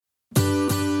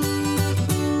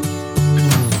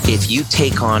if you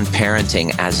take on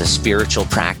parenting as a spiritual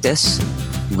practice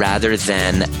rather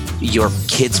than your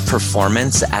kid's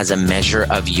performance as a measure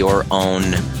of your own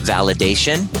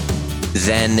validation,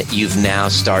 then you've now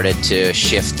started to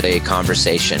shift the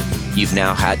conversation. You've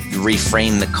now had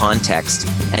reframe the context,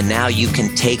 and now you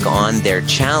can take on their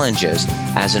challenges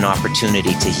as an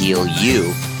opportunity to heal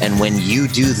you. And when you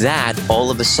do that,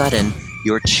 all of a sudden,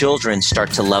 your children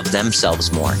start to love themselves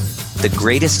more. The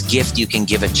greatest gift you can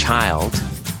give a child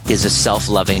is a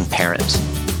self-loving parent.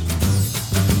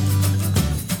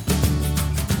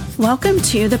 Welcome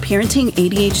to the Parenting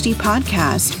ADHD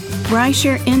podcast, where I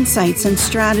share insights and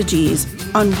strategies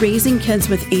on raising kids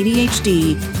with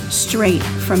ADHD straight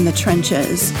from the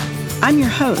trenches. I'm your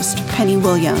host, Penny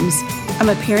Williams. I'm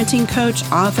a parenting coach,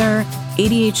 author,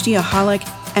 ADHD-aholic,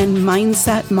 and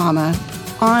mindset mama,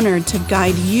 honored to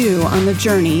guide you on the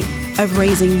journey of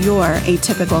raising your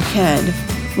atypical kid.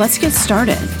 Let's get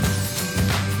started.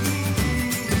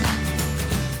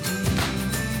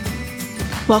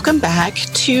 Welcome back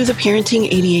to the Parenting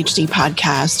ADHD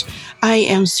podcast. I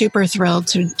am super thrilled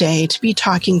today to be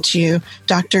talking to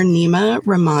Dr. Nima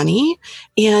Rahmani,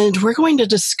 and we're going to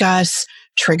discuss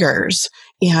triggers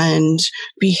and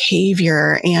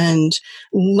behavior and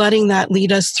letting that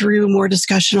lead us through more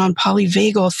discussion on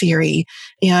polyvagal theory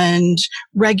and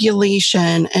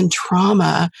regulation and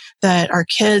trauma that our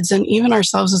kids and even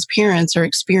ourselves as parents are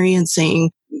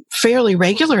experiencing fairly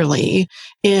regularly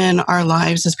in our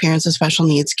lives as parents of special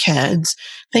needs kids.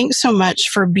 Thanks so much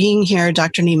for being here,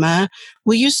 Dr. Nima.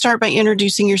 Will you start by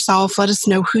introducing yourself? Let us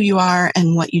know who you are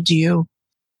and what you do.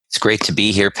 It's great to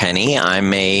be here, Penny.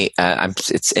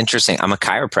 It's interesting. I'm a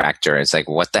chiropractor. It's like,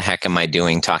 what the heck am I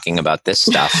doing talking about this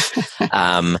stuff?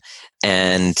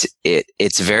 And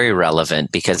it's very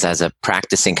relevant because as a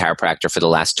practicing chiropractor for the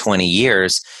last 20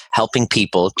 years, helping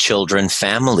people, children,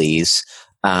 families,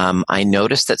 I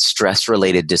noticed that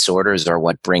stress-related disorders are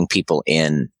what bring people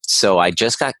in. So I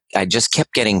just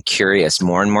kept getting curious,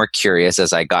 more and more curious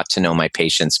as I got to know my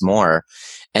patients more,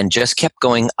 and just kept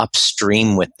going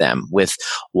upstream with them with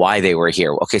why they were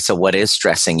here. Okay, so what is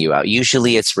stressing you out?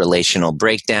 Usually it's relational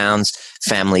breakdowns,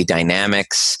 family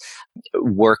dynamics,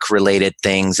 work-related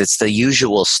things. It's the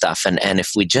usual stuff. And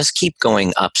if we just keep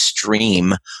going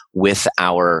upstream with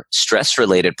our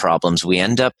stress-related problems, we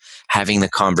end up having the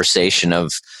conversation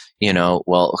of,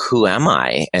 well, who am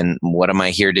I? And what am I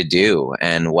here to do?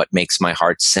 And what makes my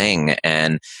heart sing?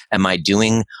 And am I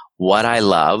doing what I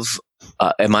love?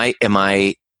 Am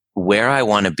I where I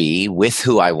want to be, with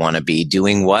who I want to be,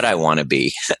 doing what I want to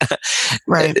be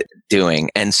right. doing?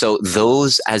 And so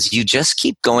those, as you just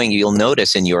keep going, you'll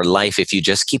notice in your life, if you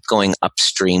just keep going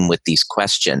upstream with these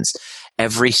questions,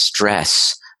 every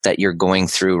stress that you're going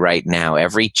through right now,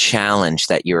 every challenge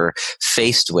that you're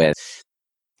faced with,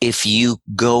 if you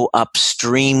go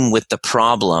upstream with the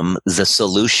problem, the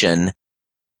solution,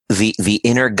 the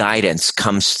inner guidance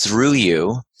comes through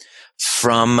you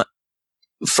from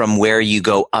where you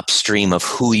go upstream of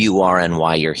who you are and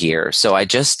why you're here. So I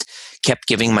just kept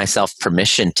giving myself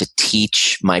permission to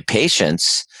teach my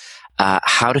patients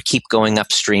how to keep going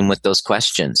upstream with those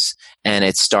questions. And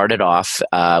it started off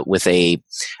with a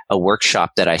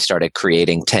workshop that I started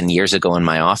creating 10 years ago in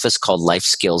my office called Life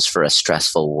Skills for a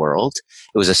Stressful World.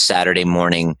 It was a Saturday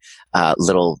morning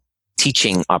little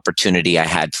teaching opportunity I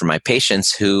had for my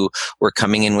patients who were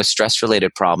coming in with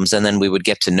stress-related problems. And then we would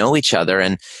get to know each other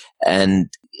and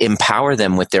empower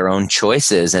them with their own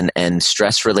choices and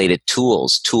stress-related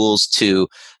tools to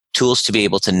be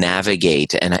able to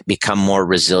navigate and become more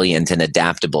resilient and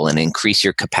adaptable and increase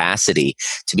your capacity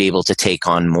to be able to take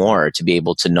on more, to be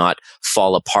able to not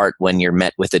fall apart when you're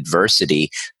met with adversity.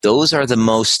 Those are the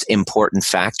most important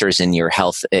factors in your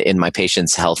health, in my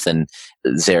patients' health and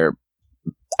their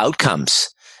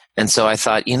outcomes. And so I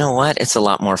thought, you know what? It's a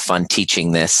lot more fun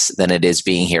teaching this than it is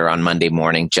being here on Monday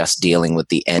morning, just dealing with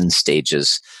the end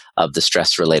stages of the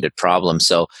stress-related problem.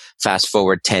 So fast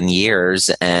forward 10 years,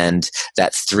 and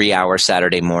that 3-hour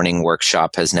Saturday morning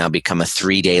workshop has now become a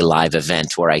 3-day live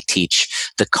event where I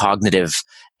teach the cognitive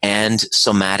and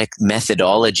somatic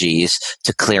methodologies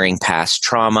to clearing past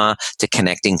trauma, to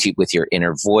connecting with your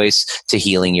inner voice, to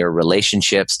healing your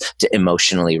relationships, to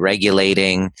emotionally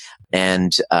regulating,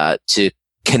 and to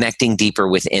connecting deeper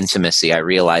with intimacy. I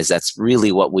realize that's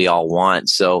really what we all want.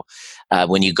 So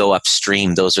when you go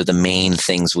upstream, those are the main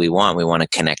things we want. We want to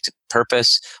connect to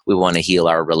purpose. We want to heal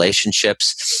our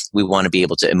relationships. We want to be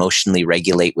able to emotionally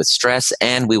regulate with stress,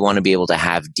 and we want to be able to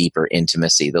have deeper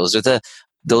intimacy. Those are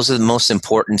the most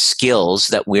important skills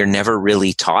that we're never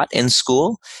really taught in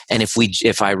school. And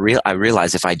I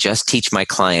realize if I just teach my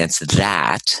clients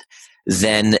that,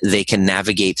 then they can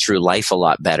navigate through life a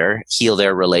lot better, heal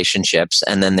their relationships,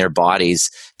 and then their bodies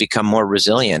become more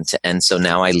resilient. And so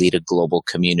now I lead a global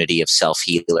community of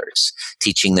self-healers,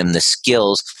 teaching them the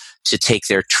skills to take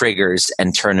their triggers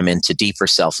and turn them into deeper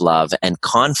self-love, and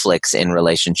conflicts in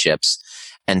relationships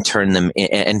and turn them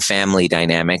in family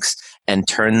dynamics and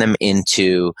turn them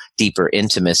into deeper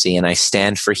intimacy. And I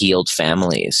stand for healed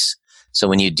families. So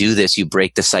when you do this, you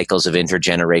break the cycles of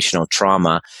intergenerational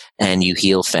trauma and you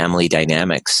heal family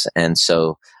dynamics. And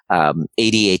so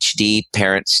ADHD,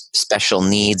 parents' special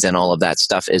needs, and all of that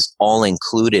stuff is all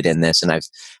included in this. And I've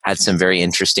had some very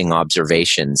interesting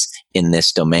observations in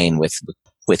this domain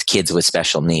with kids with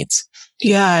special needs.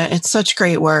 Yeah, it's such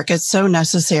great work. It's so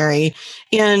necessary.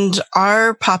 And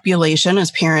our population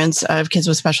as parents of kids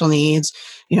with special needs,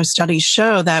 studies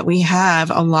show that we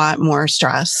have a lot more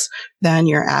stress than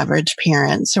your average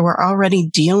parent. So we're already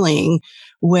dealing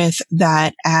with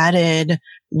that added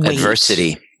weight.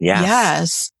 Adversity. Yeah.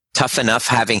 Yes. It's tough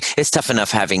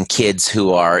enough having kids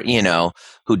who are,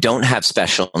 who don't have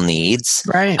special needs.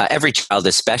 Right. Every child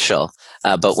is special.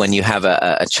 But when you have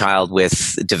a child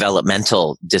with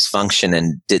developmental dysfunction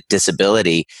and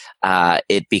disability,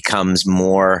 it becomes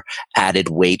more added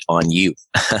weight on you.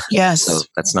 Yes. So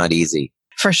that's not easy.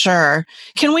 For sure.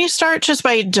 Can we start just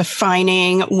by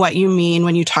defining what you mean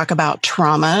when you talk about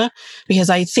trauma?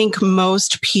 Because I think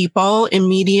most people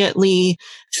immediately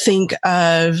think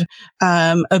of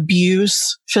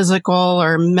abuse, physical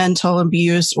or mental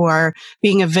abuse, or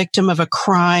being a victim of a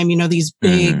crime, these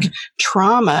big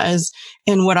traumas.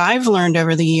 And what I've learned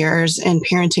over the years in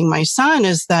parenting my son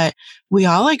is that we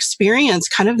all experience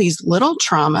kind of these little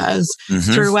traumas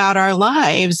throughout our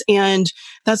lives. And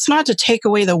that's not to take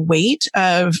away the weight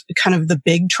of kind of the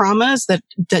big traumas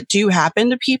that do happen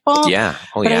to people. Yeah.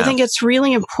 But I think it's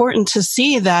really important to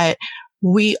see that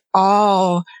we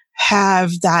all have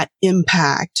that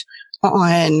impact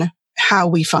on how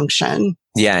we function.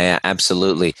 Yeah,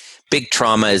 absolutely. Big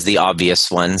trauma is the obvious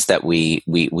ones that we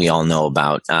all know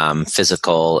about.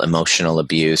 Physical, emotional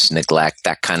abuse, neglect,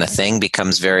 that kind of thing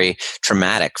becomes very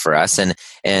traumatic for us, and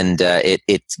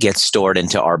it gets stored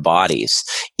into our bodies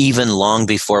even long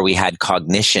before we had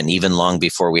cognition, even long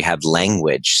before we had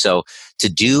language. So to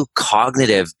do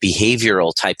cognitive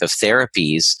behavioral type of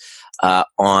therapies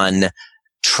on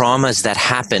traumas that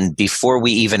happened before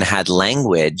we even had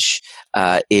language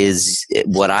is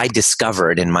what I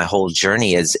discovered in my whole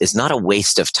journey is not a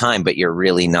waste of time, but you're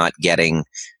not getting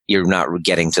to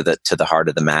the heart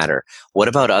of the matter. What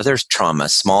about other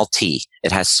traumas? Small t.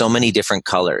 It has so many different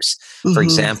colors. For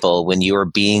example, when you are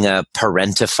being a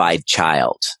parentified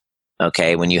child,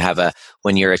 okay, when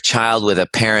you're a child with a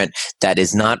parent that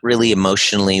is not really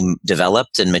emotionally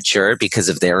developed and mature because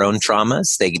of their own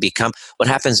traumas, what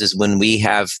happens is when we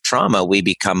have trauma, we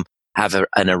have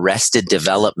an arrested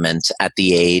development at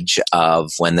the age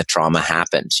of when the trauma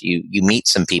happened. You meet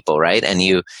some people, right? And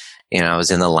I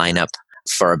was in the lineup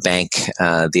for a bank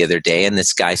the other day, and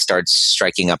this guy starts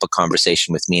striking up a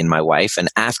conversation with me and my wife. And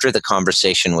after the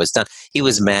conversation was done, he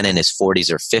was a man in his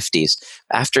 40s or 50s.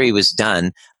 After he was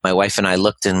done, my wife and I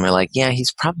looked and we're like, yeah,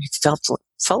 he's probably felt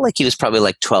like he was probably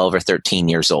like 12 or 13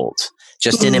 years old,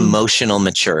 just in emotional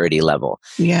maturity level.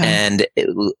 Yeah. And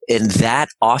that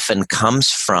often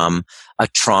comes from a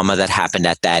trauma that happened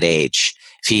at that age.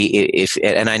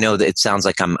 And I know that it sounds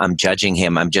like I'm judging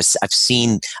him. I've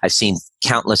seen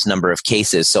countless number of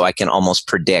cases, so I can almost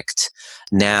predict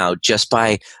now just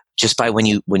by when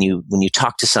you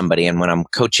talk to somebody, and when I'm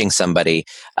coaching somebody,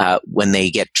 when they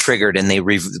get triggered and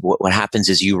what happens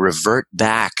is you revert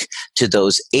back to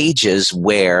those ages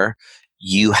where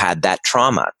you had that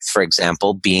trauma. For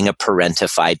example, being a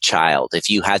parentified child. If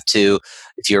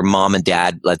your mom and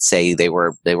dad, let's say they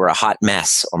were a hot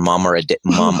mess, or mom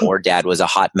or dad was a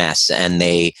hot mess, and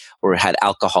they had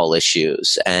alcohol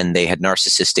issues, and they had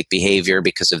narcissistic behavior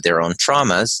because of their own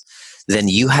traumas, then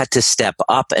you had to step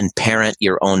up and parent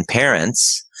your own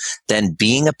parents. Then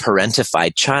being a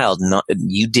parentified child,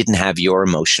 you didn't have your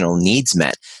emotional needs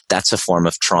met. That's a form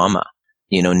of trauma.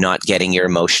 Not getting your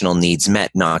emotional needs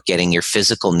met, not getting your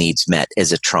physical needs met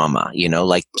is a trauma,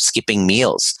 like skipping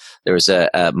meals. There was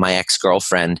my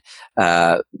ex-girlfriend,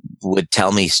 would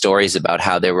tell me stories about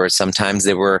how there were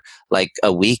like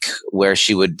a week where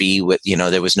she would be with,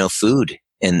 there was no food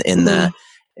in the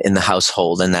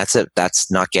household. And that's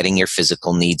not getting your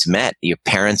physical needs met. Your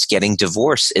parents getting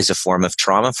divorced is a form of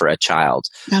trauma for a child,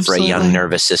 Absolutely. For a young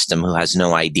nervous system who has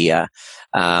no idea.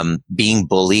 Being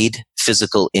bullied,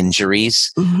 physical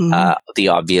injuries, the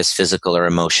obvious physical or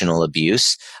emotional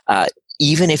abuse.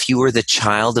 Even if you were the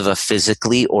child of a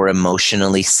physically or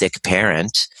emotionally sick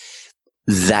parent,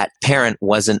 that parent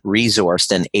wasn't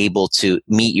resourced and able to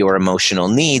meet your emotional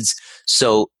needs.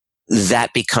 So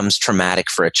that becomes traumatic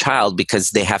for a child because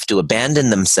they have to abandon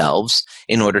themselves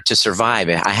in order to survive.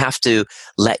 I have to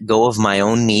let go of my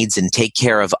own needs and take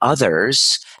care of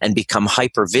others and become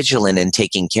hyper vigilant in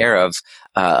taking care of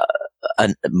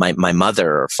my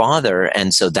mother or father.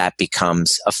 And so that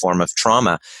becomes a form of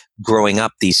trauma. Growing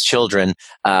up, these children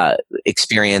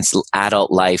experience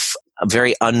adult life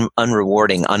very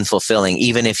unrewarding, unfulfilling,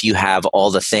 even if you have all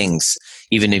the things,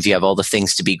 even if you have all the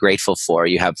things to be grateful for.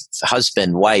 You have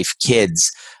husband, wife,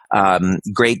 kids,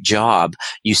 great job.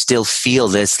 You still feel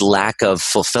this lack of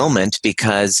fulfillment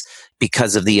because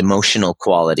of the emotional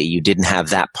quality. You didn't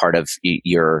have that part of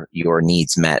your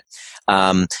needs met.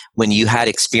 When you had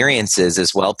experiences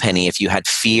as well, Penny, if you had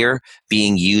fear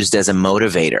being used as a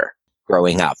motivator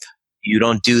growing up, you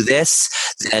don't do this,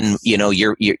 then,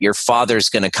 your father's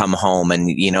going to come home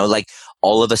and, like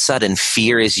all of a sudden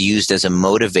fear is used as a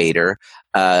motivator,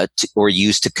 or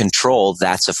used to control.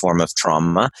 That's a form of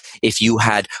trauma. If you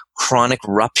had chronic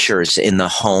ruptures in the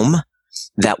home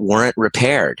that weren't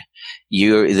repaired,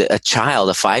 a child,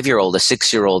 a 5-year-old, a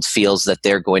 6-year-old feels that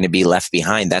they're going to be left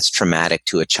behind. That's traumatic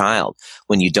to a child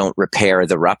when you don't repair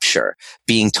the rupture.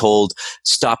 Being told,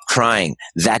 stop crying.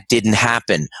 That didn't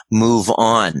happen. Move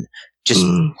on. Just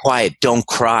quiet. Don't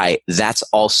cry. That's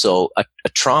also a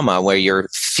trauma where your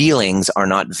feelings are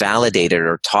not validated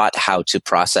or taught how to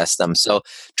process them. So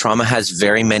trauma has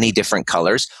very many different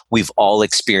colors. We've all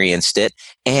experienced it,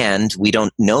 and we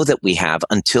don't know that we have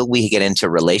until we get into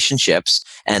relationships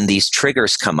and these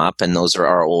triggers come up, and those are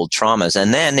our old traumas.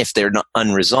 And then if they're not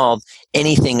unresolved,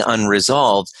 anything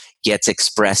unresolved gets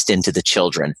expressed into the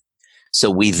children. So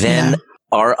we then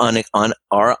our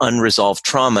unresolved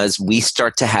traumas, we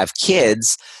start to have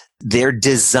kids. They're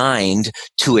designed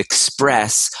to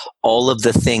express all of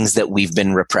the things that we've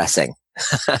been repressing,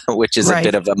 which is a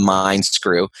bit of a mind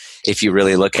screw if you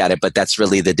really look at it. But that's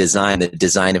really the design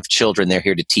of children. They're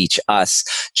here to teach us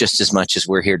just as much as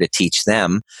we're here to teach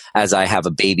them. As I have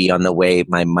a baby on the way,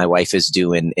 my wife is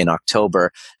due in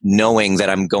October, knowing that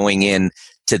I'm going in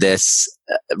to this,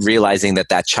 realizing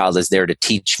that child is there to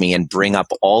teach me and bring up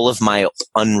all of my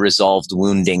unresolved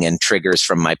wounding and triggers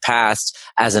from my past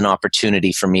as an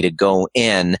opportunity for me to go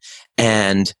in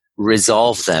and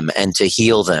resolve them and to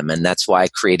heal them. And that's why I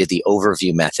created the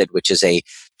overview method, which is a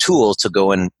tool to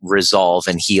go and resolve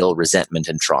and heal resentment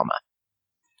and trauma.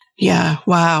 Yeah.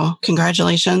 Wow.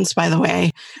 Congratulations, by the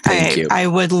way. Thank you. I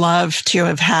would love to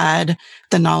have had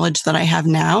the knowledge that I have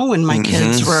now when my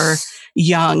kids were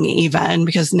young, even,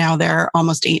 because now they're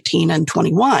almost 18 and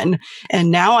 21. And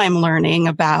now I'm learning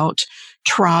about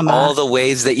trauma. All the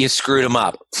ways that you screwed them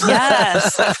up.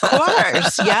 Yes, of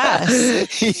course.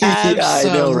 Yes. Yeah, I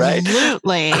know, right?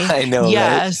 Absolutely. I know,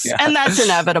 yes. Right? Yeah. And that's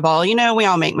inevitable. We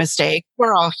all make mistakes.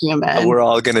 We're all human. We're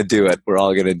all going to do it.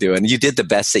 And you did the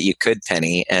best that you could,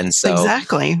 Penny. And so.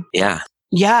 Exactly. Yeah.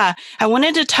 Yeah. I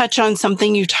wanted to touch on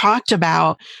something you talked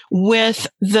about with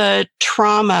the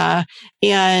trauma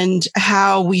and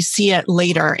how we see it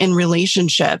later in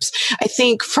relationships. I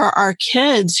think for our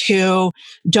kids who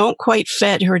don't quite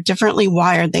fit, who are differently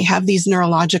wired, they have these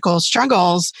neurological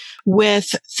struggles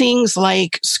with things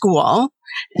like school,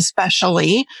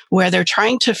 especially where they're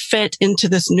trying to fit into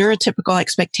this neurotypical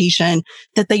expectation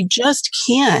that they just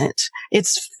can't.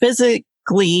 It's physically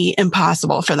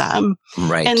impossible for them.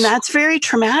 Right. And that's very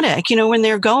traumatic, when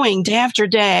they're going day after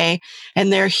day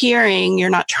and they're hearing you're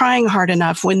not trying hard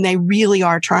enough when they really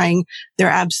are trying their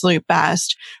absolute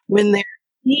best, when they're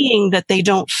seeing that they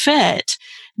don't fit.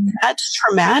 That's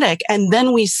traumatic. And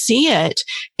then we see it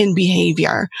in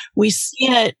behavior. We see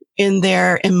it in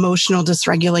their emotional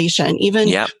dysregulation, even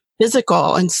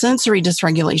physical and sensory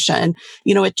dysregulation.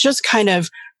 It just kind of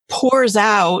pours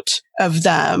out of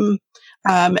them.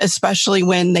 Especially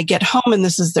when they get home and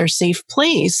this is their safe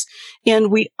place.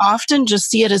 And we often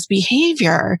just see it as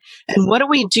behavior. And what do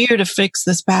we do to fix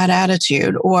this bad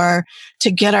attitude or to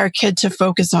get our kid to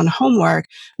focus on homework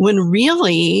when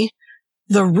really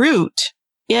the root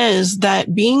is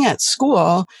that being at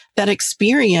school, that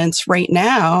experience right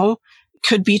now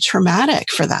could be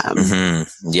traumatic for them.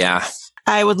 Mm-hmm. Yeah.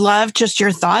 I would love just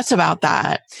your thoughts about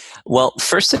that. Well,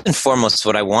 first and foremost,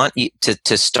 what I want you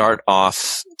to start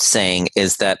off saying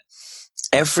is that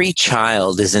every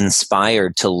child is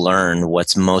inspired to learn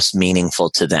what's most meaningful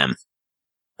to them.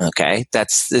 Okay?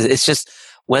 It's just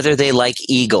whether they like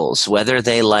eagles, whether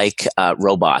they like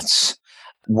robots,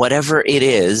 whatever it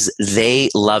is,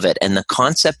 they love it. And the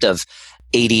concept of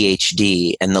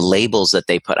ADHD and the labels that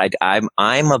they put,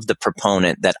 I'm of the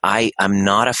proponent that I'm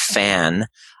not a fan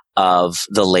of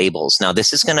the labels. Now,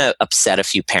 this is going to upset a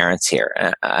few parents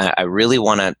here. I really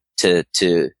want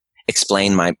to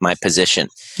explain my position.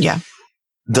 Yeah.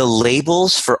 The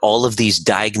labels for all of these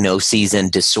diagnoses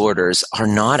and disorders are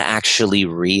not actually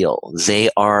real. They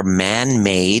are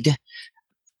man-made,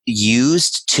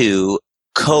 used to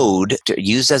code,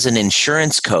 used as an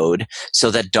insurance code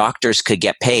so that doctors could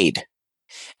get paid.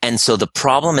 And so the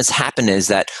problem has happened is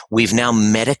that we've now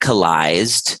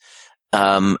medicalized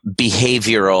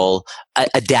behavioral,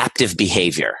 adaptive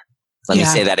behavior. Let me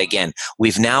say that again.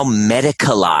 We've now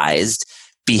medicalized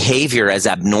behavior as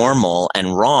abnormal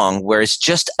and wrong, where it's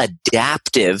just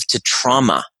adaptive to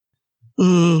trauma.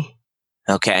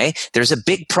 Okay? There's a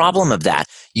big problem of that.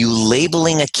 You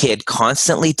labeling a kid,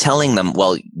 constantly telling them,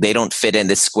 well, they don't fit in,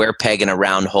 this square peg in a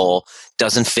round hole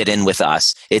doesn't fit in with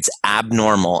us. It's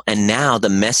abnormal. And now the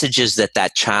messages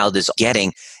that child is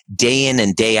getting day in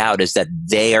and day out is that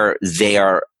they are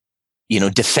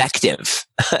defective.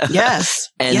 Yes.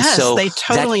 And yes, so they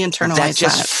totally internalize that.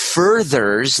 Just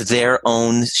furthers their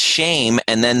own shame,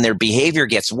 and then their behavior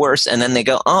gets worse. And then they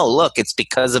go, oh, look, it's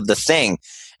because of the thing.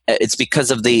 It's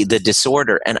because of the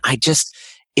disorder. And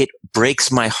it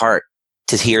breaks my heart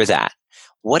to hear that.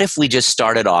 What if we just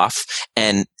started off,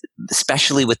 and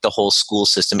especially with the whole school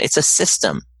system, it's a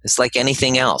system. It's like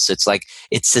anything else. It's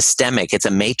systemic. It's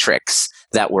a matrix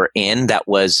that we're in that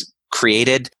was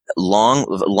created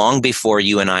long before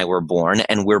you and I were born,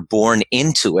 and we're born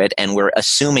into it, and we're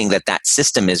assuming that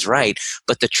system is right.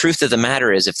 But the truth of the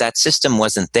matter is, if that system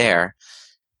wasn't there,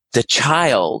 the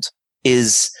child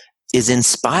is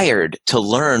inspired to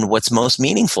learn what's most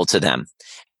meaningful to them.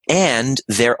 And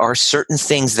there are certain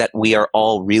things that we are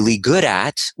all really good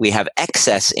at, we have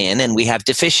excess in, and we have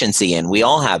deficiency in. We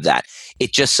all have that.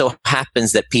 It just so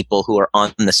happens that people who are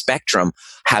on the spectrum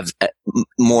have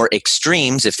more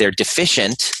extremes. If they're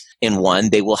deficient in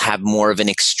one, they will have more of an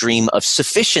extreme of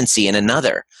sufficiency in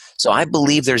another. So I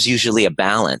believe there's usually a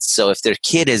balance. So if their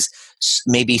kid is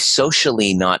maybe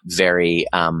socially not very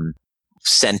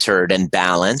centered and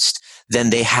balanced,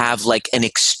 then they have like an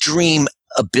extreme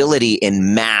ability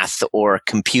in math or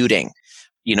computing.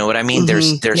 You know what I mean?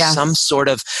 Mm-hmm. There's some sort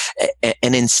of,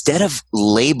 and instead of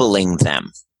labeling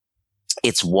them,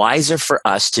 it's wiser for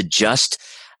us to just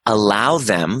allow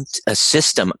them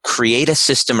create a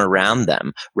system around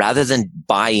them, rather than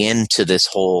buy into this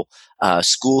whole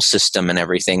school system and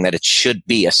everything, that it should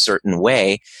be a certain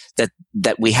way,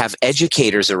 that we have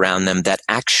educators around them that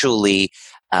actually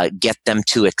get them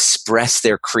to express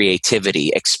their creativity,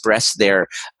 express their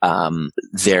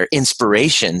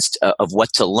inspirations of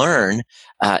what to learn,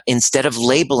 instead of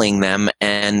labeling them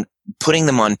and putting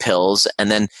them on pills and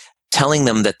then telling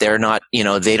them that they're not,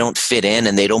 they don't fit in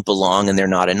and they don't belong and they're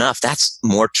not enough. That's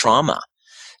more trauma.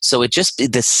 So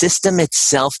the system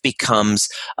itself becomes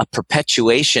a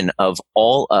perpetuation of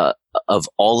all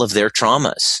of their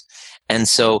traumas. And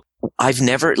so I've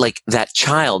never, that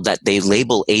child that they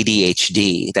label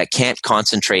ADHD, that can't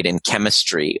concentrate in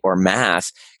chemistry or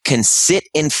math, can sit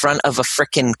in front of a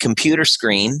frickin' computer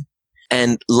screen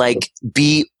and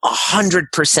be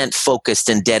 100% focused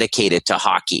and dedicated to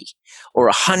hockey, or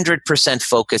 100%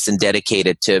 focused and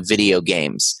dedicated to video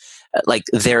games.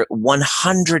 They're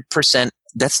 100%,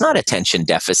 that's not attention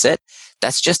deficit.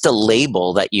 That's just a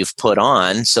label that you've put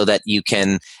on so that you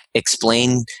can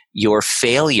explain your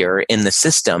failure in the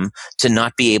system to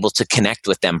not be able to connect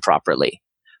with them properly.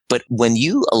 But when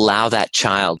you allow that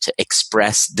child to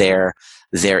express their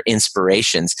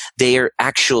inspirations,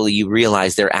 you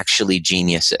realize they're actually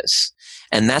geniuses.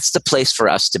 And that's the place for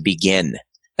us to begin.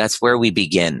 That's where we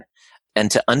begin. And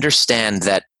to understand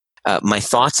that, my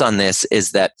thoughts on this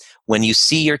is that when you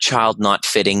see your child not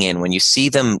fitting in, when you see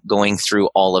them going through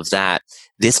all of that,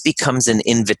 this becomes an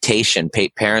invitation.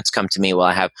 Parents come to me,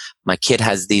 well, my kid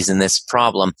has these and this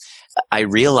problem. I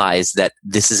realize that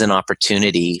this is an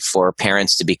opportunity for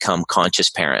parents to become conscious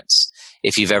parents.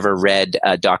 If you've ever read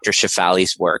Dr.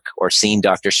 Shefali's work or seen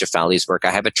Dr. Shefali's work,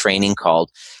 I have a training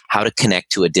called How to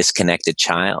Connect to a Disconnected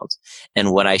Child.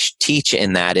 And what I teach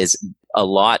in that is a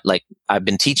lot, I've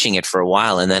been teaching it for a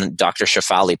while, and then Dr.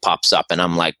 Shefali pops up and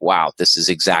I'm like, wow, this is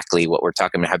exactly what we're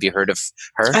talking about. Have you heard of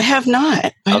her? I have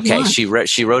not. Okay.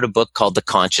 She wrote a book called The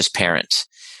Conscious Parent.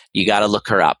 You got to look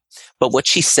her up. But what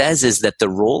she says is that the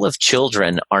role of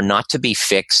children are not to be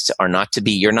fixed, you're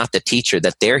not the teacher,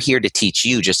 that they're here to teach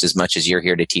you just as much as you're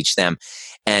here to teach them.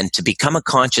 And to become a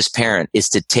conscious parent is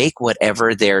to take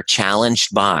whatever they're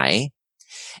challenged by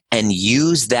and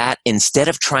use that instead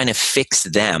of trying to fix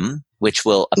them, which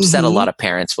will upset a lot of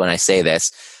parents when I say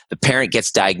this. The parent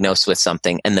gets diagnosed with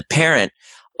something and the parent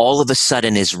all of a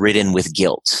sudden is ridden with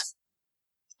guilt.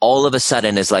 all of a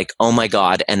sudden is like, oh my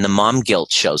God. And the mom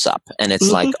guilt shows up and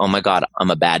it's like, oh my God,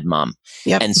 I'm a bad mom.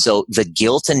 Yep. And so the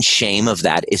guilt and shame of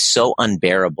that is so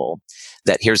unbearable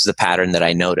that here's the pattern that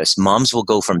I notice. Moms will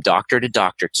go from doctor to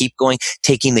doctor, keep going,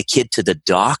 taking the kid to the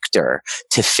doctor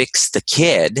to fix the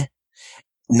kid,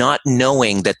 not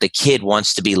knowing that the kid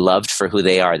wants to be loved for who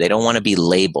they are. They don't want to be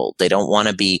labeled. They don't want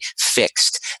to be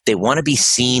fixed. They want to be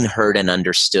seen, heard, and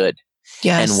understood.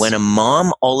 Yes. And when a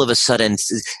mom all of a sudden,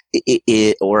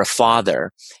 or a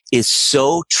father, is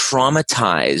so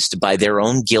traumatized by their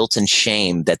own guilt and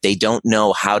shame that they don't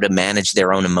know how to manage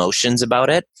their own emotions about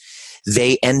it,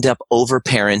 they end up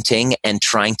overparenting and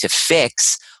trying to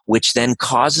fix, which then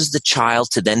causes the child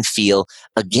to then feel,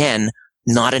 again,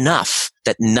 not enough,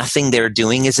 that nothing they're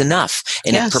doing is enough.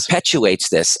 And Yes. it perpetuates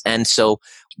this. And so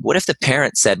what if the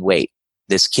parent said, wait,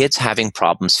 this kid's having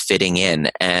problems fitting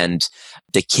in and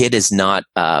the kid is not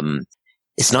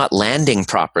landing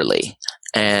properly.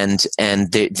 And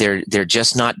they're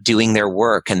just not doing their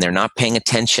work and they're not paying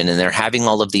attention and they're having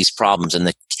all of these problems and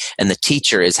the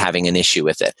teacher is having an issue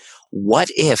with it. What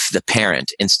if the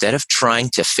parent, instead of trying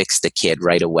to fix the kid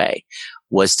right away,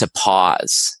 was to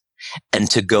pause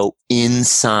and to go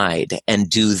inside and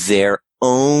do their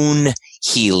own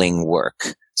healing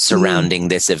work surrounding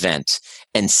this event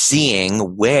and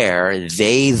seeing where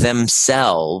they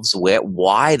themselves,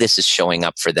 why this is showing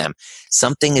up for them.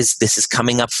 This is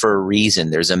coming up for a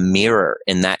reason. There's a mirror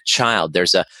in that child.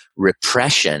 There's a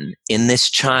repression in this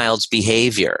child's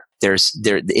behavior.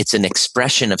 It's an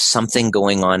expression of something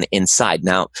going on inside.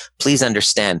 Now, please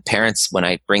understand, parents, when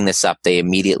I bring this up, they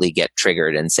immediately get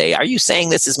triggered and say, are you saying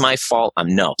this is my fault?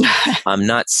 No, I'm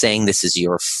not saying this is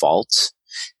your fault.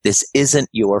 This isn't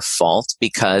your fault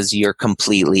because you're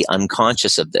completely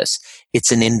unconscious of this.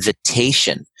 It's an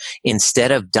invitation.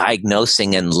 Instead of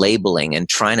diagnosing and labeling and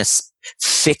trying to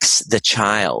fix the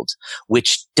child,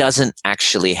 which doesn't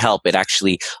actually help, it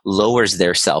actually lowers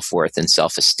their self-worth and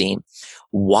self-esteem.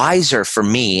 Wiser for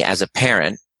me as a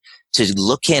parent to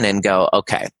look in and go,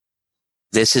 okay,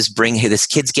 this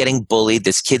kid's getting bullied,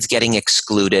 this kid's getting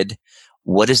excluded.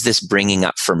 What is this bringing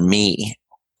up for me?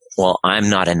 Well, I'm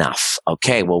not enough.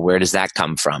 Okay, well, where does that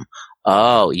come from?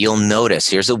 Oh, you'll notice.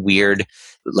 Here's a weird,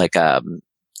 like a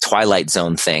Twilight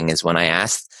Zone thing is when I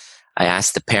ask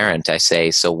the parent, I say,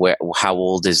 so how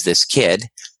old is this kid?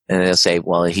 And they'll say,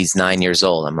 well, he's 9 years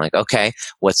old. I'm like, okay,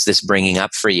 what's this bringing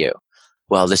up for you?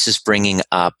 Well, this is bringing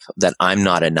up that I'm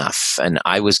not enough and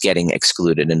I was getting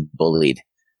excluded and bullied.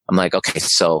 I'm like, okay,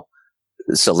 so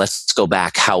let's go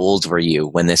back. How old were you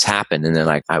when this happened? And they're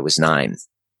like, I was 9.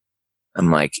 I'm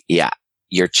like, yeah,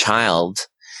 your child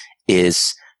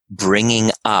is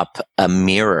bringing up a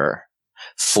mirror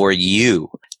for you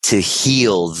to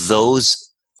heal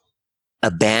those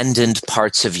abandoned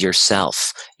parts of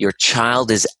yourself. Your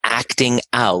child is acting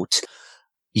out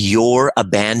your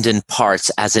abandoned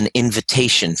parts as an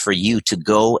invitation for you to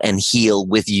go and heal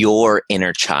with your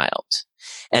inner child.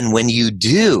 And when you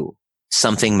do,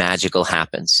 something magical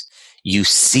happens. You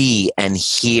see and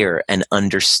hear and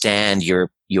understand your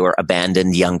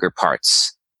abandoned younger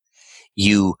parts.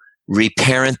 You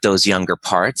reparent those younger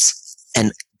parts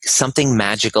and something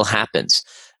magical happens.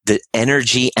 The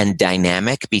energy and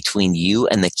dynamic between you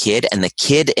and the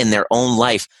kid in their own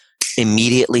life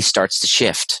immediately starts to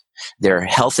shift. Their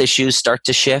health issues start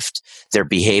to shift. Their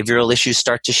behavioral issues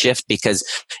start to shift because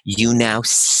you now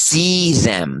see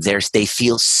them. They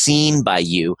feel seen by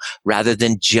you rather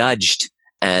than judged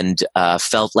and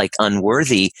felt like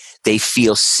unworthy. They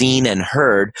feel seen and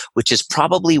heard, which is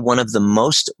probably one of the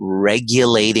most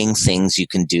regulating things you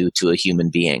can do to a human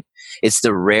being. It's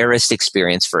the rarest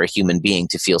experience for a human being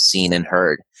to feel seen and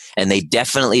heard. And they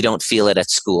definitely don't feel it at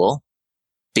school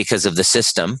because of the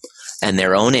system and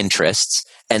their own interests.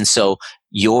 And so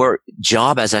your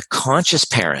job as a conscious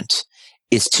parent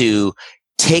is to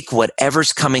take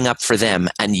whatever's coming up for them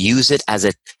and use it as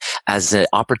an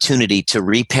opportunity to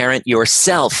reparent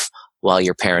yourself while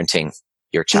you're parenting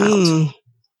your child.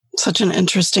 Such an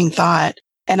interesting thought.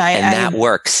 And that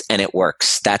works, and it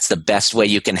works. That's the best way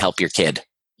you can help your kid.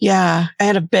 Yeah. I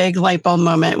had a big light bulb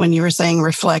moment when you were saying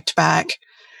reflect back.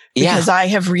 Because I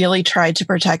have really tried to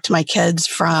protect my kids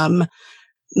from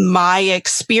my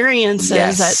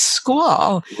experiences at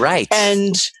school. Right.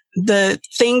 And the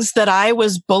things that I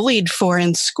was bullied for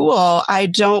in school, I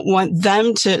don't want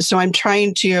them to. So I'm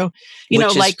trying to,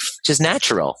 which is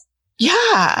natural.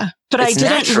 Yeah. But I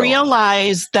didn't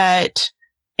realize that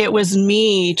it was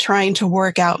me trying to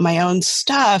work out my own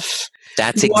stuff.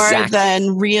 That's more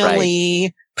than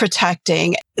really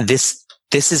protecting. This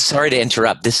is, sorry to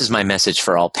interrupt. This is my message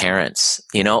for all parents.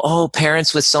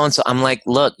 Parents with so-and-so. I'm like,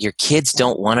 look, your kids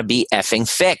don't want to be effing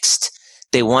fixed.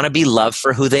 They want to be loved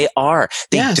for who they are.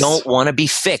 They Yes. don't want to be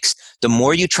fixed. The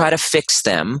more you try to fix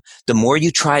them, the more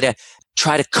you try to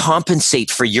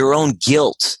compensate for your own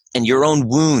guilt and your own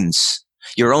wounds,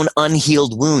 your own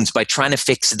unhealed wounds. By trying to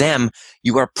fix them,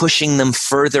 you are pushing them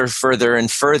further,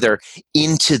 and further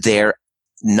into their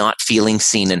not feeling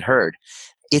seen and heard.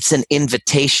 It's an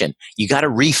invitation. You got to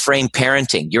reframe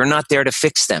parenting. You're not there to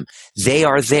fix them. They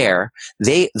are there.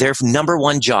 Their number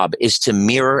one job is to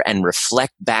mirror and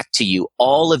reflect back to you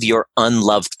all of your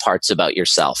unloved parts about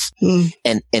yourself.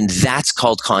 And that's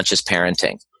called conscious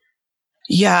parenting.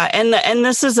 Yeah. And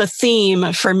this is a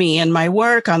theme for me in my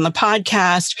work on the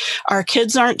podcast. Our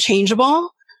kids aren't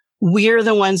changeable. We're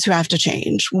the ones who have to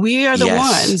change. We are the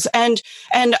ones. And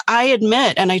I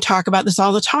admit, and I talk about this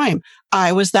all the time,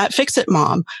 I was that fix-it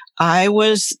mom. I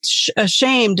was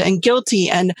ashamed and guilty.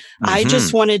 And I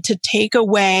just wanted to take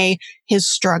away his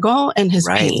struggle and his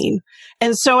pain.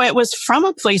 And so it was from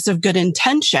a place of good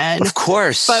intention. Of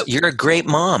course. But you're a great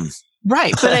mom.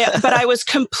 Right. But I was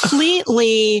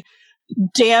completely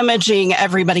damaging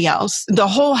everybody else. The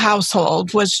whole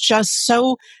household was just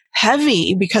so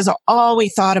heavy because all we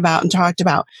thought about and talked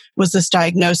about was this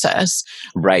diagnosis.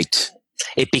 Right.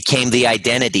 It became the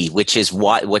identity, which is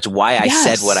why I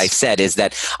said what I said, is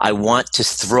that I want to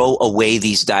throw away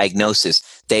these diagnoses.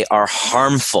 They are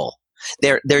harmful.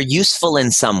 They're useful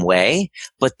in some way,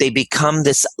 but they become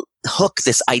this hook,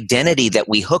 this identity that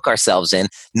we hook ourselves in,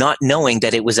 not knowing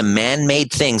that it was a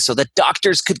man-made thing so that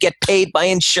doctors could get paid by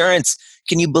insurance.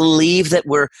 Can you believe that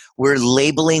we're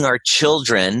labeling our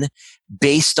children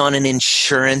based on an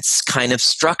insurance kind of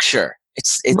structure?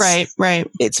 It's right.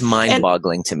 It's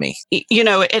mind-boggling to me. You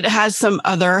know, it has some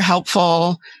other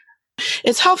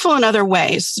it's helpful in other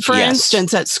ways. For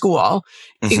instance, at school,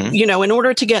 you know, in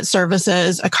order to get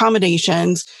services,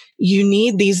 accommodations, you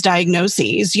need these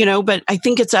diagnoses, you know, but I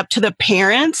think it's up to the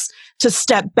parents to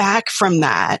step back from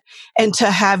that and to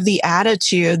have the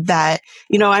attitude that,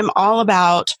 you know, I'm all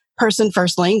about person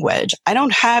first language. I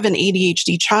don't have an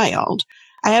ADHD child.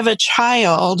 I have a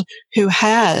child who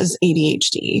has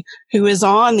ADHD, who is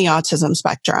on the autism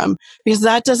spectrum, because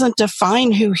that doesn't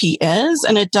define who he is.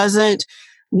 And it doesn't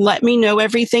let me know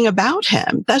everything about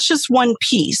him. That's just one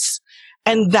piece.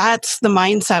 And that's the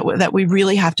mindset that we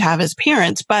really have to have as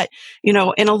parents. But, you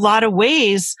know, in a lot of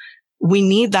ways, we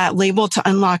need that label to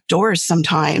unlock doors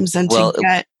sometimes and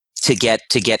to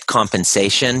get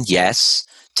compensation. Yes.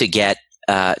 To get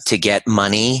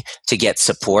money, to get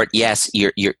support. Yes,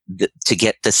 to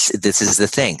get this is the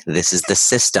thing. This is the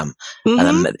system.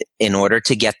 In order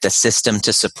to get the system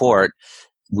to support,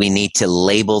 we need to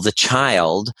label the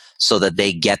child so that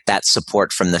they get that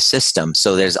support from the system.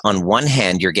 So there's, on one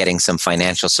hand, you're getting some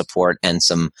financial support and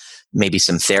maybe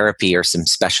some therapy or some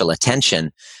special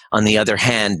attention. On the other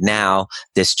hand, now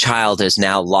this child is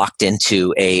now locked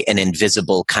into an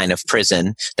invisible kind of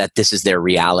prison, that this is their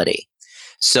reality.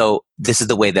 So this is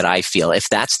the way that I feel. If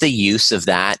that's the use of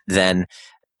that, then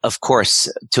of course,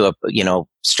 to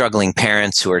struggling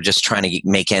parents who are just trying to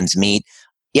make ends meet,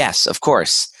 yes, of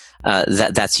course,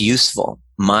 that's useful.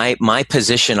 My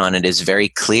position on it is very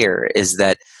clear, is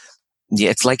that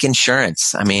it's like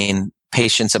insurance. I mean,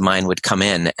 patients of mine would come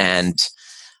in and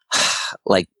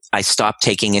like, I stopped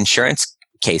taking insurance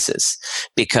cases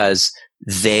because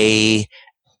they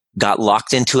got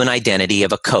locked into an identity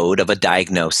of a code of a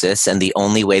diagnosis, and the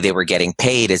only way they were getting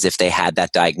paid is if they had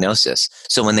that diagnosis.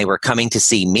 So when they were coming to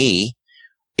see me,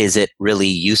 is it really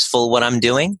useful what I'm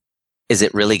doing? Is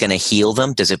it really going to heal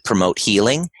them? Does it promote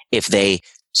healing if they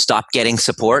stop getting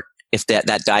support, if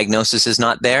that diagnosis is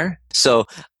not there? So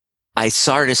I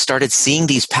started seeing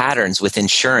these patterns with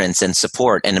insurance and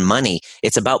support and money.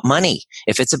 It's about money.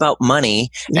 If it's about money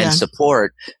and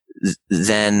support,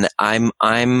 then I'm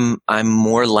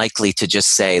more likely to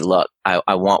just say, look,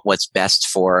 I want what's best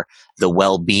for the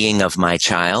well-being of my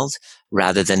child,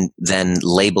 rather than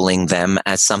labeling them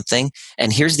as something.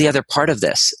 And here's the other part of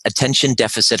this: attention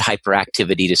deficit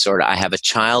hyperactivity disorder. I have a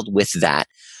child with that.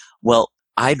 Well,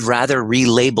 I'd rather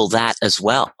relabel that as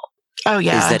well. Oh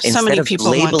yeah, is that so many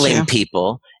people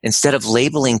instead of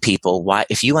labeling people, why?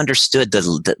 If you understood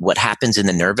what happens in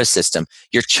the nervous system,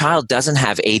 your child doesn't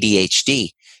have ADHD.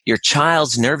 Your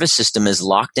child's nervous system is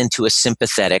locked into a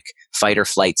sympathetic fight or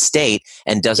flight state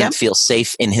and doesn't feel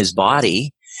safe in his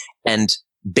body. And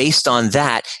based on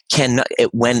that,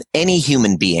 when any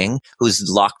human being who's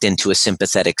locked into a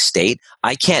sympathetic state,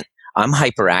 I'm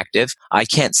hyperactive. I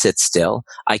can't sit still.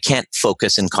 I can't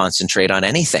focus and concentrate on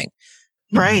anything.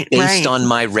 Right. Based on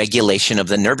my regulation of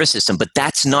the nervous system. But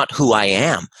that's not who I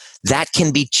am. That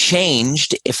can be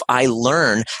changed if I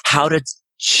learn how to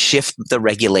shift the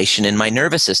regulation in my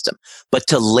nervous system. But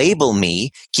to label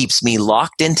me keeps me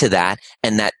locked into that,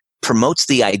 and that promotes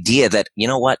the idea that, you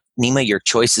know what, Nima, your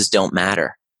choices don't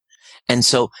matter. And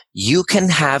so you can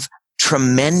have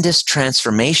tremendous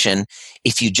transformation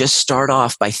if you just start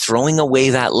off by throwing away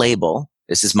that label.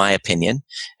 This is my opinion,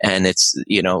 and it's,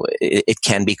 it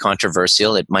can be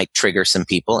controversial. It might trigger some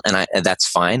people, and that's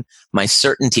fine. My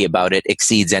certainty about it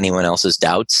exceeds anyone else's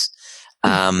doubts.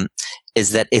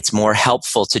 Is that it's more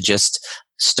helpful to just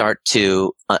start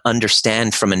to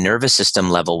understand from a nervous system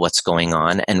level what's going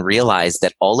on, and realize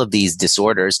that all of these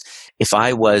disorders, if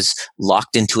I was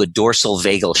locked into a dorsal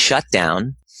vagal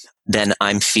shutdown, then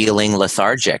I'm feeling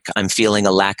lethargic. I'm feeling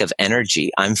a lack of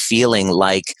energy. I'm feeling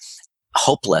like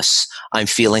hopeless. I'm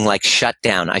feeling like shut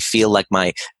down. I feel like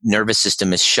my nervous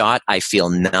system is shot. I feel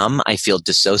numb. I feel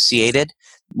dissociated.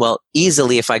 Well,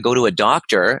 easily, if I go to a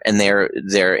doctor and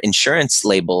their insurance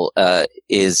label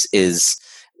is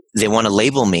they want to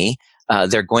label me,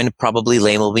 they're going to probably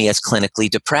label me as clinically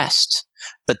depressed.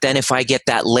 But then if I get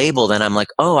that label, then I'm like,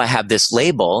 oh, I have this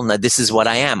label. Now this is what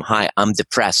I am. Hi, I'm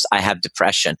depressed. I have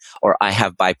depression, or I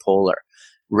have bipolar.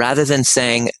 Rather than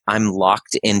saying I'm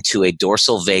locked into a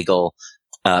dorsal vagal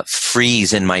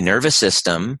freeze in my nervous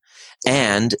system,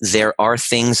 and there are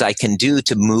things I can do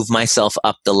to move myself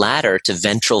up the ladder to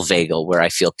ventral vagal, where I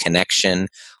feel connection,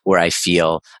 where I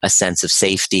feel a sense of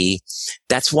safety.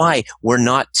 That's why we're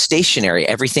not stationary.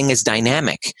 Everything is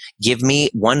dynamic. Give me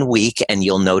 1 week and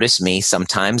you'll notice me.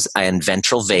 Sometimes I am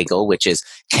ventral vagal, which is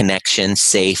connection,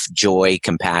 safe, joy,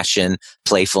 compassion,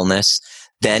 playfulness.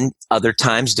 Then other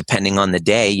times, depending on the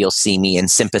day, you'll see me in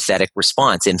sympathetic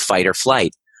response, in fight or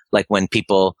flight. Like when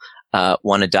people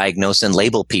want to diagnose and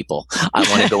label people, I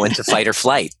want to go into fight or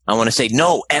flight. I want to say,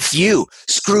 no, F you,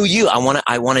 screw you. I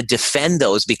want to defend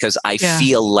those, because I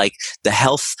feel like the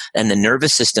health and the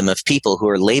nervous system of people who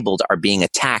are labeled are being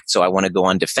attacked. So I want to go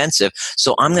on defensive.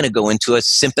 So I'm going to go into a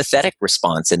sympathetic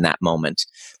response in that moment.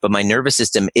 But my nervous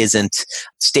system isn't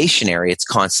stationary. It's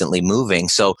constantly moving.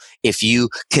 So if you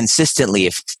consistently,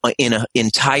 if in an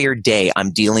entire day,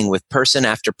 I'm dealing with person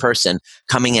after person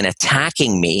coming and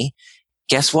attacking me,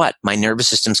 guess what? My nervous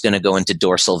system's going to go into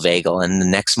dorsal vagal, and the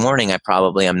next morning I'm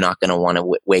not going to want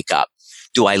to wake up.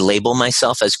 Do I label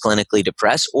myself as clinically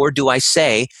depressed, or do I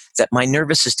say that my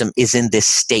nervous system is in this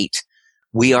state?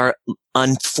 We are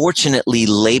unfortunately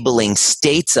labeling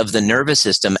states of the nervous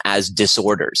system as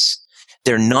disorders.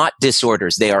 They're not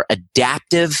disorders. They are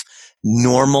adaptive,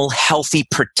 normal, healthy,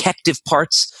 protective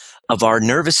parts of our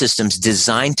nervous systems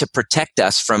designed to protect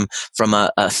us from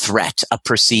a threat, a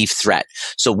perceived threat.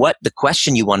 So what the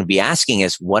question you want to be asking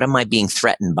is, what am I being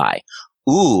threatened by?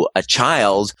 Ooh, a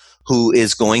child who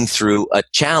is going through a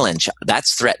challenge.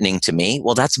 That's threatening to me.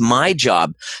 Well, that's my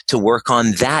job to work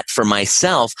on that for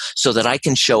myself, so that I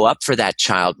can show up for that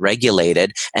child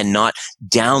regulated and not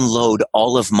download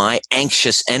all of my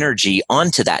anxious energy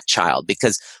onto that child,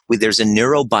 because there's a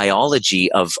neurobiology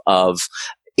of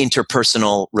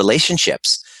interpersonal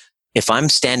relationships. If I'm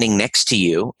standing next to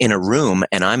you in a room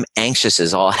and I'm anxious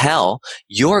as all hell,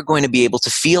 you're going to be able to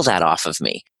feel that off of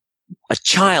me. A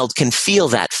child can feel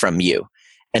that from you.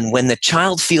 And when the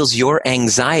child feels your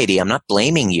anxiety, I'm not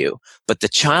blaming you, but the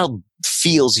child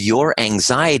feels your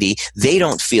anxiety, they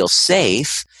don't feel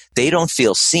safe. They don't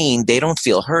feel seen. They don't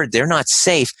feel heard. They're not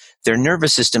safe. Their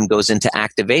nervous system goes into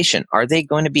activation. Are they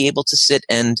going to be able to sit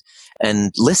and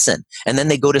listen? And then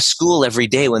they go to school every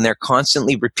day when they're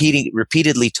constantly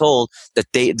repeatedly told that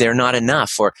they're not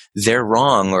enough, or they're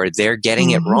wrong, or they're getting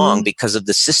it wrong, because of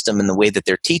the system and the way that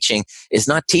they're teaching is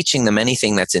not teaching them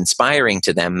anything that's inspiring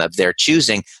to them of their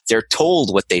choosing. They're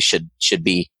told what they should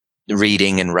be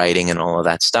reading and writing and all of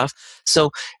that stuff.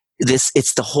 So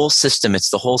it's the whole system,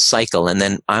 it's the whole cycle. And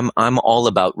then I'm all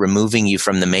about removing you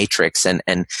from the matrix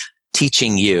and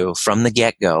teaching you from the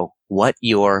get-go what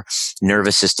your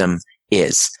nervous system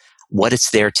is, what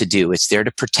it's there to do. It's there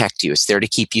to protect you. It's there to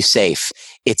keep you safe.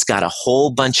 It's got a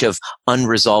whole bunch of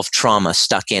unresolved trauma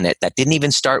stuck in it that didn't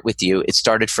even start with you. It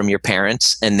started from your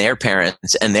parents and their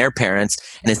parents and their parents.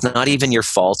 And it's not even your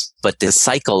fault, but this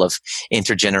cycle of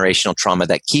intergenerational trauma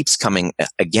that keeps coming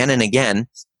again and again.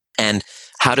 And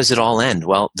how does it all end?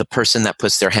 Well, the person that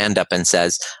puts their hand up and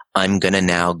says, I'm going to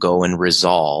now go and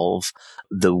resolve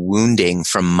the wounding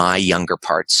from my younger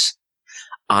parts.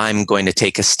 I'm going to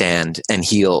take a stand and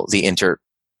heal the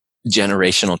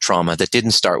intergenerational trauma that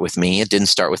didn't start with me. It didn't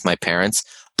start with my parents,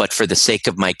 but for the sake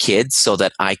of my kids, so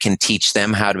that I can teach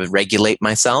them how to regulate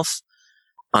myself,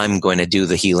 I'm going to do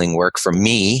the healing work for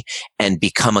me and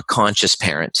become a conscious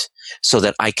parent, so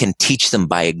that I can teach them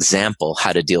by example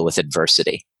how to deal with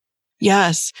adversity.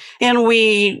 Yes. And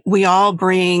we all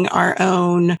bring our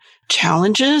own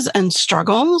challenges and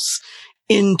struggles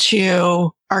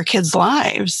into our kids'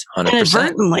 lives 100%.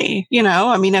 inadvertently.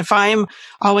 I mean, if I'm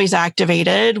always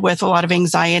activated with a lot of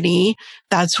anxiety,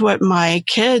 that's what my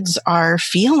kids are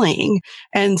feeling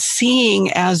and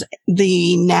seeing as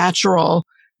the natural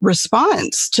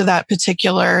response to that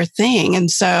particular thing. And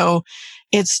so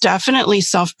it's definitely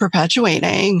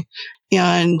self-perpetuating.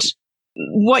 And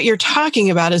what you're talking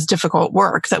about is difficult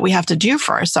work that we have to do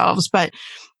for ourselves. But,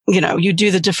 you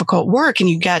do the difficult work and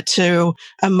you get to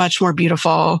a much more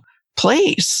beautiful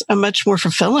place, a much more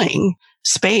fulfilling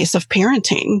space of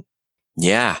parenting.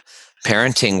 Yeah.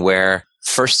 Parenting where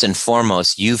first and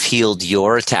foremost, you've healed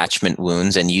your attachment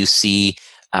wounds and you see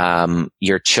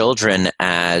your children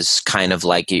as kind of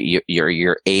like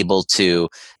you're able to,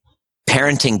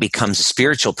 parenting becomes a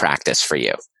spiritual practice for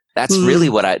you. That's really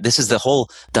what this is the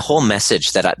whole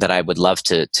message that I would love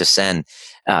to send,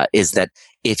 is that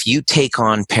if you take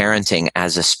on parenting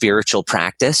as a spiritual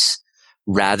practice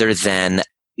rather than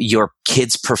your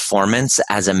kid's performance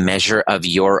as a measure of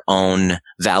your own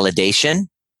validation,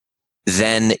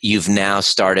 then you've now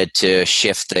started to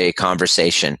shift the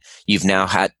conversation. You've now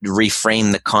had to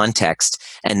reframe the context,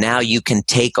 and now you can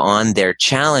take on their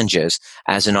challenges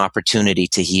as an opportunity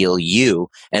to heal you.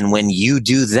 And when you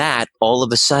do that, all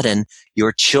of a sudden,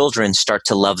 your children start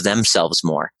to love themselves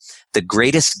more. The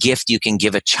greatest gift you can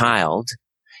give a child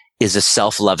is a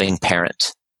self-loving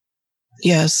parent.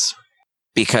 Yes.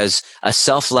 Because a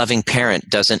self-loving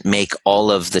parent doesn't make all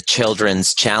of the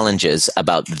children's challenges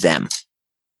about them.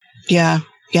 Yeah.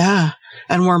 Yeah.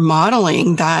 And we're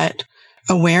modeling that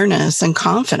awareness and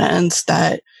confidence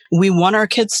that we want our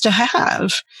kids to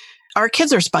have. Our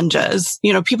kids are sponges.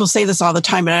 People say this all the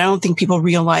time, but I don't think people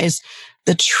realize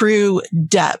the true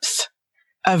depth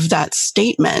of that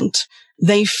statement.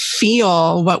 They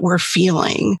feel what we're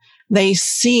feeling. They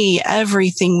see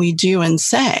everything we do and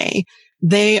say.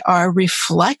 They are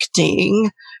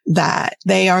reflecting that.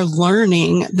 They are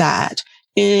learning that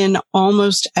in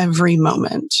almost every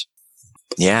moment.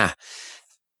 Yeah.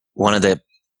 One of the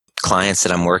clients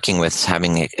that I'm working with is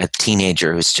having a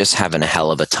teenager who's just having a hell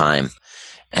of a time.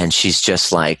 And she's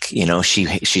just like,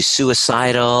 she's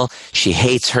suicidal. She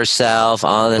hates herself,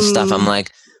 all this stuff. I'm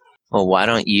like, well, why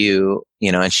don't you,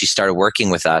 and she started working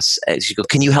with us. She goes,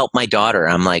 can you help my daughter?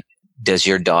 I'm like, does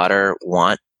your daughter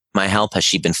want my help? Has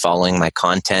she been following my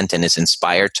content and is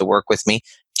inspired to work with me?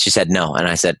 She said no. And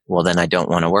I said, well, then I don't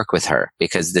want to work with her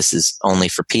because this is only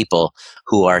for people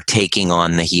who are taking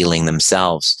on the healing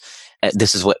themselves.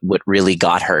 This is what really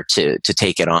got her to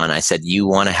take it on. I said, you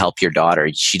want to help your daughter.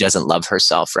 She doesn't love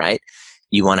herself, right?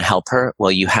 You want to help her?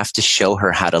 Well, you have to show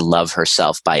her how to love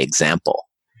herself by example.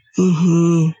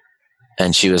 Mm-hmm.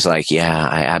 And she was like, yeah,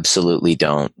 I absolutely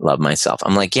don't love myself.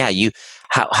 I'm like, yeah,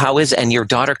 how is, and your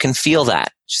daughter can feel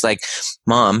that. She's like,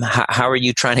 Mom, how are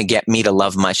you trying to get me to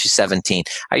love she's 17.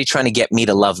 How are you trying to get me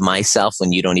to love myself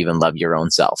when you don't even love your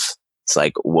own self? It's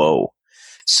like, whoa.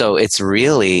 So it's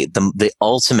really the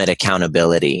ultimate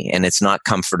accountability, and it's not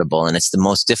comfortable, and it's the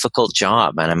most difficult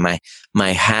job. And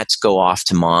my hats go off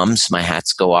to moms. My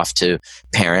hats go off to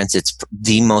parents. It's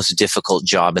the most difficult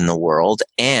job in the world.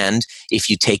 And if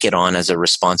you take it on as a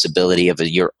responsibility of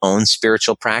your own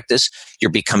spiritual practice,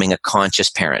 you're becoming a conscious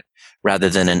parent rather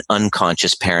than an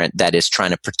unconscious parent that is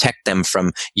trying to protect them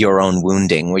from your own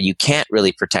wounding, where you can't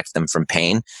really protect them from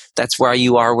pain. That's why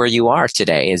you are where you are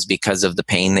today, is because of the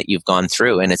pain that you've gone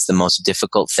through. And it's the most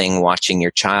difficult thing, watching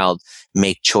your child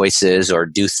make choices or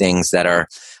do things that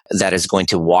is going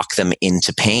to walk them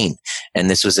into pain. And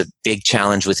this was a big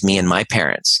challenge with me and my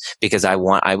parents, because I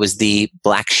was the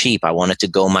black sheep. I wanted to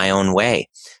go my own way,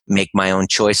 make my own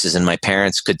choices. And my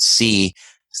parents could see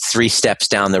 3 steps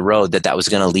down the road that was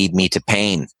going to lead me to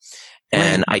pain.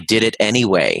 And I did it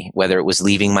anyway, whether it was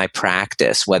leaving my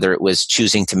practice, whether it was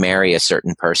choosing to marry a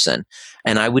certain person.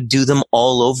 And I would do them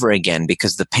all over again,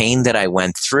 because the pain that I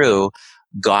went through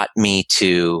got me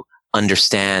to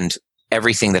understand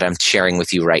everything that I'm sharing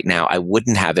with you right now. I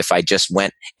wouldn't have if I just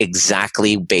went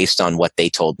exactly based on what they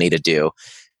told me to do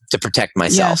to protect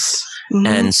myself. Yes. Mm-hmm.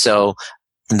 And so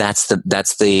that's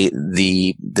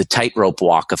the tightrope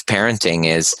walk of parenting,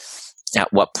 is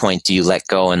at what point do you let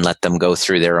go and let them go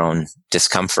through their own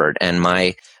discomfort? And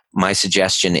my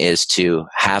suggestion is to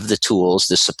have the tools,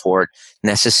 the support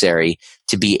necessary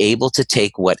to be able to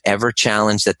take whatever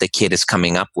challenge that the kid is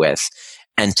coming up with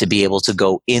and to be able to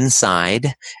go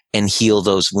inside and heal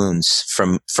those wounds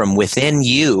from within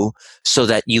you so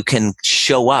that you can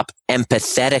show up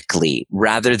empathetically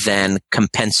rather than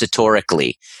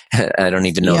compensatorically. I don't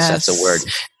even know if that's a word.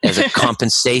 As a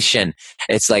compensation.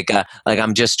 It's like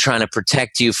I'm just trying to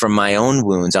protect you from my own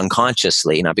wounds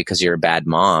unconsciously, not because you're a bad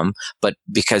mom, but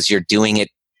because you're doing it.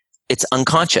 It's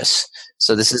unconscious.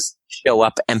 So this is show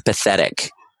up empathetic.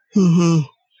 Mm-hmm.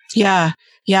 Yeah.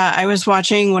 Yeah. I was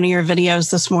watching one of your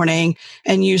videos this morning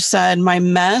and you said my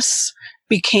mess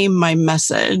became my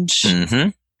message. Mm-hmm.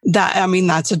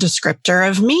 That's a descriptor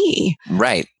of me.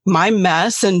 Right. My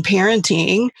mess and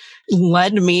parenting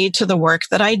led me to the work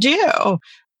that I do.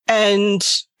 And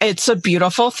it's a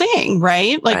beautiful thing,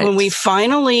 right? Like when we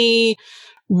finally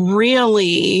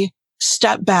really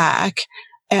step back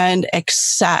and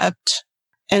accept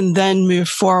and then move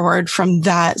forward from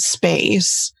that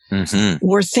space,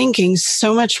 we're thinking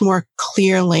so much more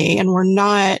clearly, and we're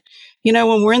not,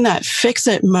 when we're in that fix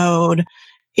it mode,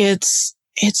 it's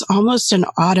almost an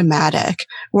automatic.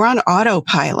 We're on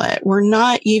autopilot. We're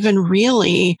not even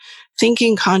really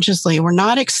thinking consciously. We're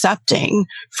not accepting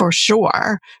for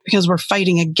sure because we're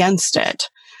fighting against it.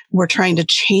 We're trying to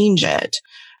change it.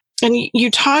 And you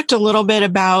talked a little bit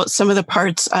about some of the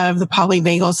parts of the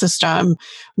polyvagal system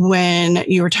when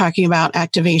you were talking about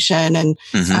activation and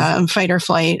fight or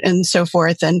flight and so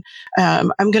forth. And I'm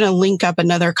going to link up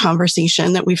another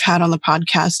conversation that we've had on the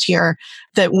podcast here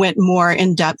that went more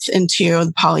in depth into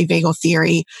the polyvagal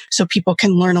theory, so people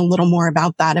can learn a little more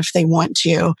about that if they want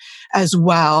to as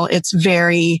well. It's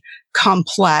very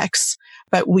complex,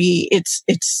 but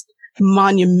it's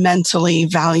monumentally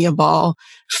valuable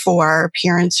for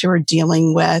parents who are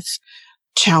dealing with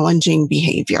challenging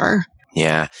behavior.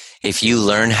 Yeah. If you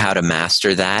learn how to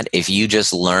master that, if you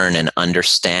just learn and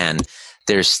understand,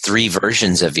 there's 3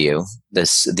 versions of you. The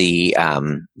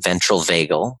ventral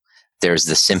vagal, there's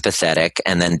the sympathetic,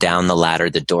 and then down the ladder,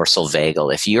 the dorsal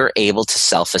vagal. If you're able to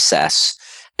self-assess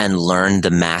and learn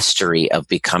the mastery of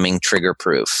becoming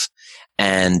trigger-proof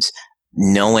and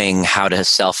knowing how to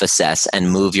self-assess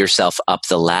and move yourself up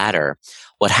the ladder,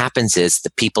 what happens is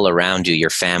the people around you, your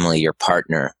family, your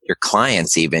partner, your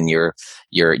clients, even your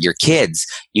kids,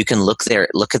 you can look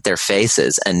at their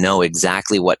faces and know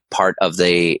exactly what part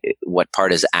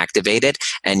is activated,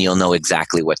 and you'll know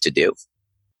exactly what to do.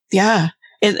 Yeah,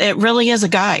 it really is a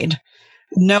guide.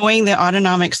 Knowing the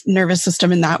autonomic nervous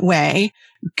system in that way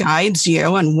guides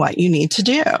you on what you need to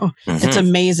do. It's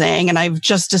amazing. And I've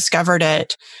just discovered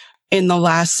it in the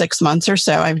last 6 months or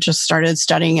so. I've just started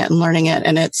studying it and learning it.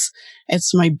 And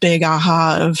it's my big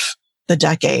aha of the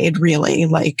decade, really.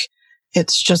 Like,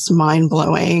 it's just mind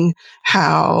blowing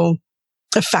how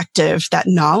effective that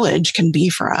knowledge can be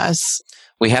for us.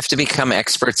 We have to become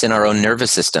experts in our own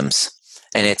nervous systems.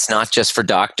 And it's not just for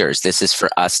doctors. This is for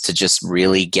us to just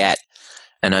really get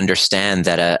and understand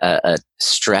that a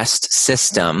stressed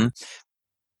system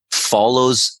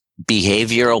follows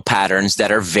behavioral patterns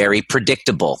that are very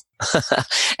predictable.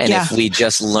 And if we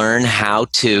just learn how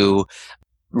to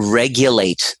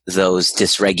regulate those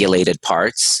dysregulated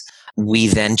parts, we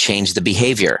then change the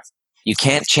behavior. You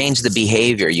can't change the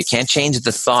behavior. You can't change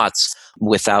the thoughts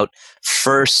without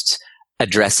first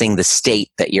addressing the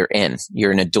state that you're in.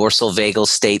 You're in a dorsal vagal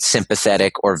state,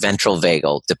 sympathetic, or ventral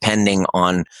vagal, depending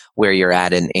on where you're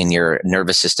at in your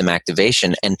nervous system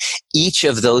activation. And each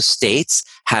of those states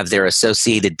have their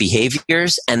associated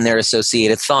behaviors and their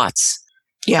associated thoughts.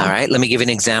 Yeah. All right. Let me give you an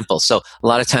example. So a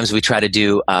lot of times we try to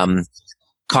do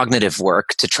cognitive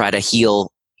work to try to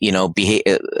heal,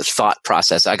 thought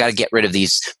process. I got to get rid of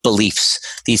these beliefs,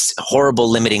 these horrible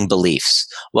limiting beliefs.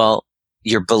 Well,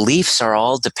 your beliefs are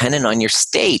all dependent on your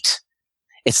state.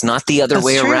 It's not the other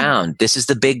way around. This is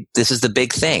the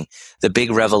big thing. The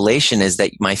big revelation is that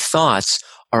my thoughts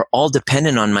are all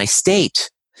dependent on my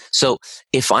state. So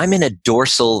if I'm in a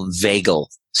dorsal vagal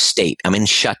state, I'm in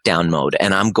shutdown mode,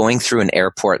 and I'm going through an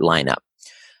airport lineup,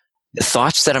 the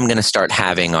thoughts that I'm going to start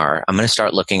having are, I'm going to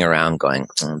start looking around going,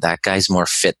 that guy's more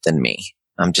fit than me.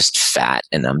 I'm just fat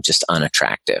and I'm just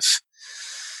unattractive.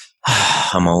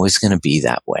 I'm always going to be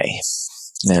that way.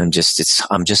 And I'm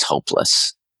just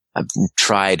hopeless. I've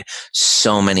tried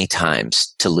so many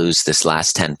times to lose this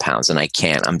last 10 pounds and I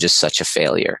can't. I'm just such a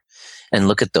failure. And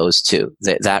look at those two.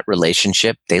 That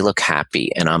relationship, they look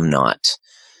happy and I'm not.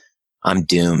 I'm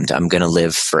doomed. I'm going to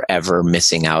live forever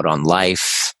missing out on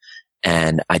life.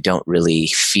 And I don't really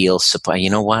feel, you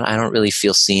know what? I don't really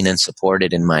feel seen and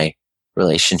supported in my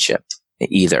relationship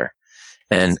either.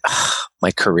 And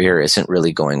my career isn't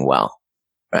really going well,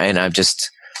 right? And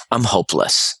I'm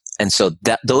hopeless. And so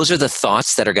those are the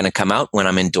thoughts that are going to come out when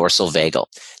I'm in dorsal vagal.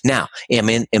 Now,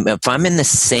 if I'm in the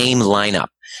same lineup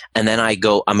and then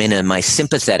I'm in my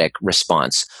sympathetic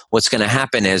response, what's going to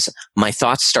happen is my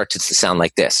thoughts start to sound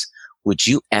like this. Would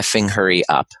you effing hurry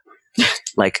up?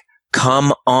 Like,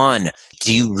 come on.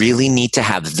 Do you really need to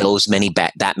have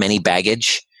that many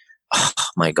baggage? Oh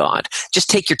my God. Just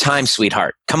take your time,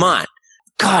 sweetheart. Come on.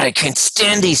 God, I can't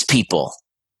stand these people.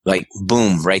 Like,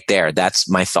 boom, right there. That's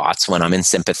my thoughts when I'm in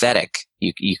sympathetic.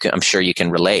 I'm sure you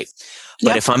can relate.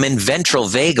 But if I'm in ventral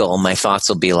vagal, my thoughts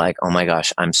will be like, oh my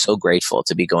gosh, I'm so grateful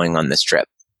to be going on this trip.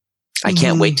 I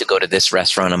can't wait to go to this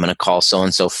restaurant. I'm going to call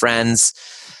so-and-so friends.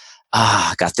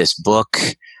 I got this book.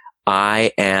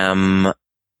 I've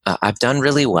done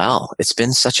really well. It's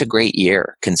been such a great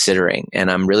year considering,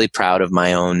 and I'm really proud of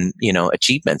my own,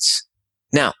 achievements.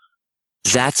 Now,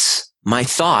 that's my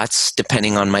thoughts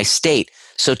depending on my state.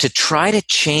 So to try to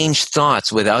change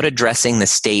thoughts without addressing the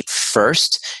state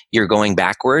first, you're going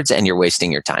backwards and you're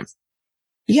wasting your time.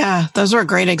 Yeah, those are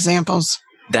great examples.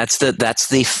 That's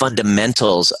the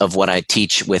fundamentals of what I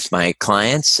teach with my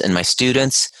clients and my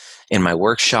students in my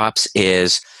workshops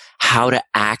is how to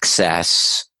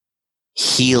access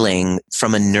healing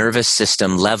from a nervous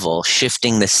system level,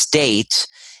 shifting the state,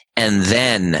 and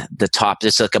then the top.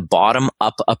 It's like a bottom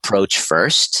up approach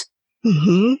first.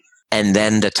 Mm-hmm. And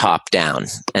then the top down.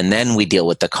 And then we deal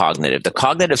with the cognitive. The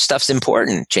cognitive stuff's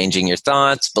important, changing your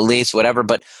thoughts, beliefs, whatever.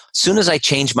 But as soon as I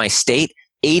change my state,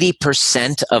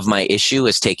 80% of my issue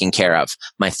is taken care of.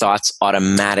 My thoughts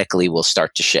automatically will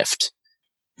start to shift.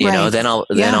 Then I'll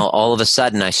all of a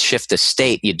sudden I shift the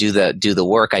state. You do the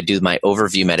work. I do my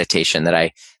overview meditation that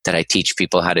I teach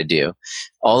people how to do.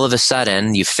 All of a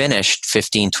sudden you finished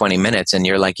 15, 20 minutes and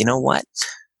you're like, you know what?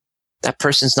 That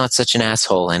person's not such an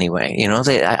asshole anyway.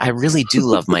 I really do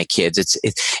love my kids.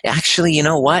 It's actually, you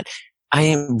know what?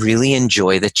 I really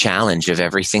enjoy the challenge of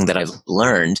everything that I've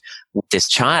learned with this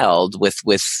child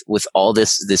with all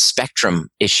this spectrum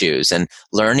issues and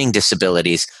learning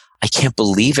disabilities. I can't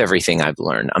believe everything I've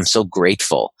learned. I'm so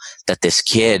grateful that this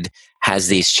kid has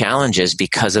these challenges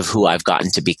because of who I've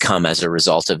gotten to become as a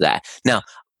result of that. Now,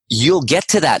 you'll get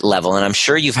to that level, and I'm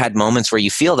sure you've had moments where you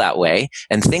feel that way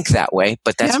and think that way,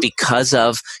 but that's because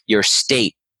of your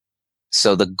state.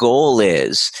 So the goal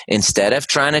is, instead of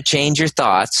trying to change your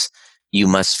thoughts, you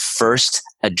must first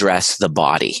address the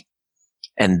body.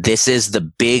 And this is the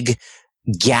big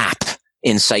gap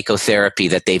in psychotherapy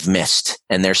that they've missed.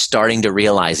 And they're starting to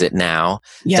realize it now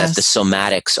that the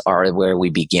somatics are where we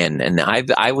begin. And I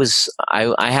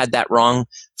had that wrong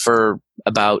for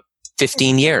about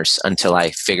 15 years until I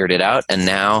figured it out. And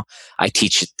now I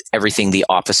teach everything the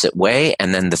opposite way.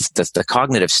 And then the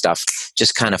cognitive stuff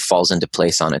just kind of falls into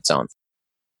place on its own.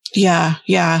 Yeah.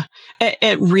 Yeah.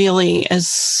 It really is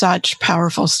such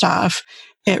powerful stuff.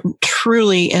 It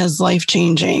truly is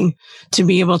life-changing to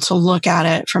be able to look at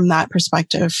it from that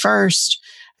perspective first.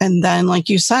 And then, like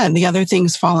you said, the other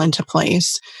things fall into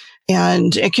place.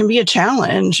 And it can be a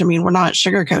challenge. I mean, we're not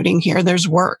sugarcoating here. There's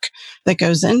work that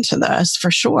goes into this for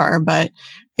sure, but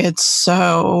it's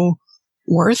so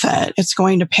worth it. It's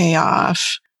going to pay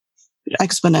off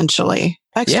exponentially.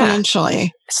 Yeah.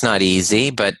 It's not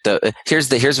easy, but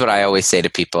here's what I always say to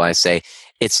people. I say,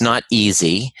 it's not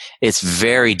easy. It's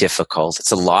very difficult.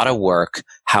 It's a lot of work.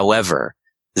 However,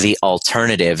 the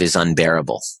alternative is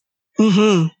unbearable.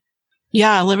 Mm-hmm.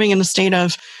 Yeah. Living in a state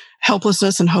of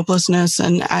helplessness and hopelessness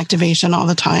and activation all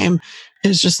the time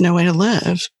is just no way to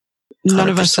live. None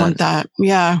 100%. Of us want that.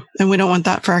 Yeah. And we don't want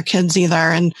that for our kids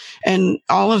either. And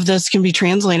all of this can be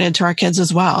translated to our kids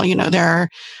as well. There are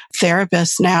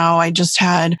therapists now. I just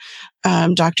had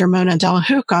Dr. Mona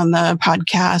Delahouque on the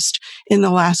podcast in the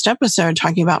last episode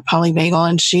talking about polyvagal,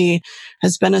 and she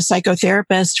has been a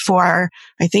psychotherapist for,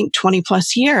 I think, 20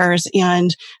 plus years.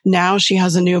 And now she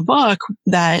has a new book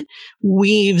that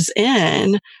weaves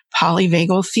in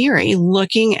polyvagal theory,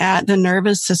 looking at the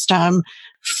nervous system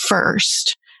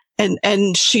first.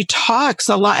 And she talks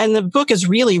a lot, and the book is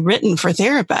really written for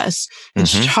therapists. And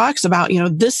she talks about,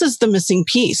 this is the missing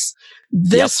piece.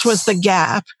 This was the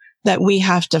gap that we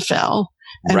have to fill,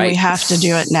 and we have to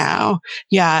do it now.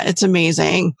 Yeah, it's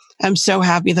amazing. I'm so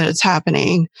happy that it's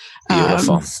happening.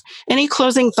 Beautiful. Any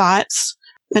closing thoughts?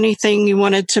 Anything you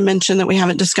wanted to mention that we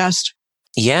haven't discussed?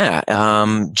 Yeah,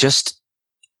 just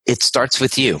it starts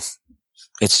with you.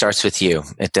 It starts with you.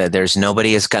 There's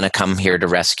nobody is going to come here to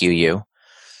rescue you.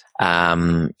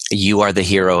 You are the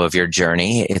hero of your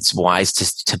journey. It's wise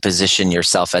to position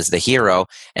yourself as the hero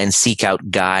and seek out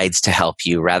guides to help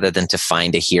you rather than to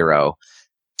find a hero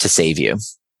to save you.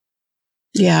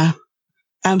 Yeah,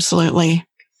 absolutely.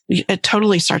 it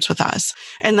totally starts with us.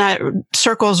 And that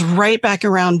circles right back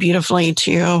around beautifully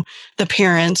to the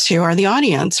parents who are the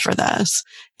audience for this.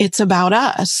 It's about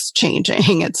us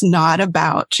changing. It's not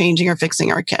about changing or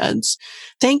fixing our kids.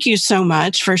 Thank you so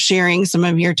much for sharing some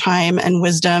of your time and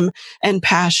wisdom and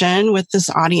passion with this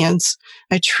audience.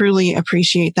 I truly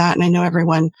appreciate that. And I know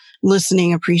everyone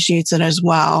listening appreciates it as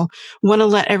well. Want to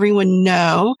let everyone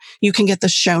know you can get the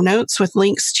show notes with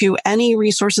links to any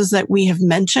resources that we have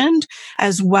mentioned,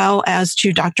 as well as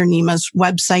to Dr. Nima's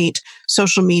website,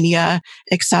 social media,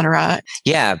 etc.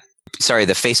 Yeah. Sorry,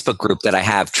 the Facebook group that I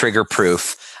have, Trigger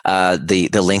Proof,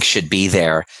 the link should be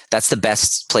there. That's the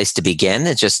best place to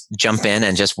begin. Just jump in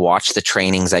and just watch the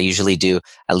trainings. I usually do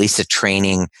at least a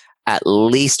training at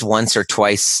least once or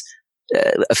twice,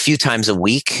 a few times a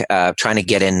week, trying to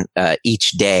get in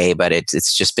each day, but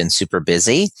it's just been super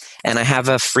busy. And I have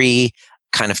a free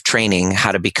kind of training,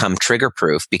 how to become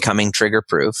becoming trigger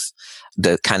proof.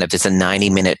 It's a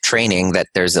 90-minute training that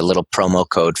there's a little promo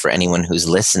code for anyone who's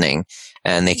listening,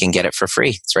 and they can get it for free.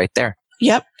 It's right there.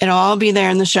 Yep. It'll all be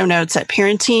there in the show notes at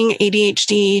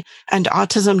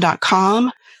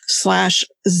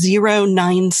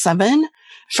parentingadhdandautism.com/097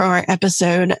 for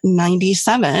episode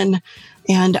 97.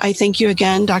 And I thank you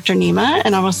again, Dr. Nima,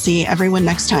 and I will see everyone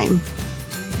next time.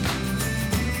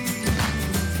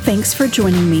 Thanks for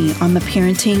joining me on the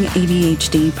Parenting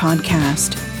ADHD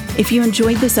podcast. If you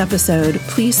enjoyed this episode,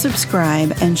 please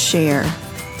subscribe and share.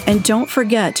 And don't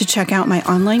forget to check out my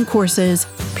online courses,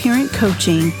 parent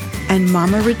coaching, and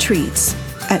mama retreats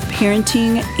at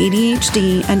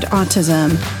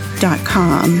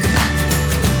parentingadhdandautism.com.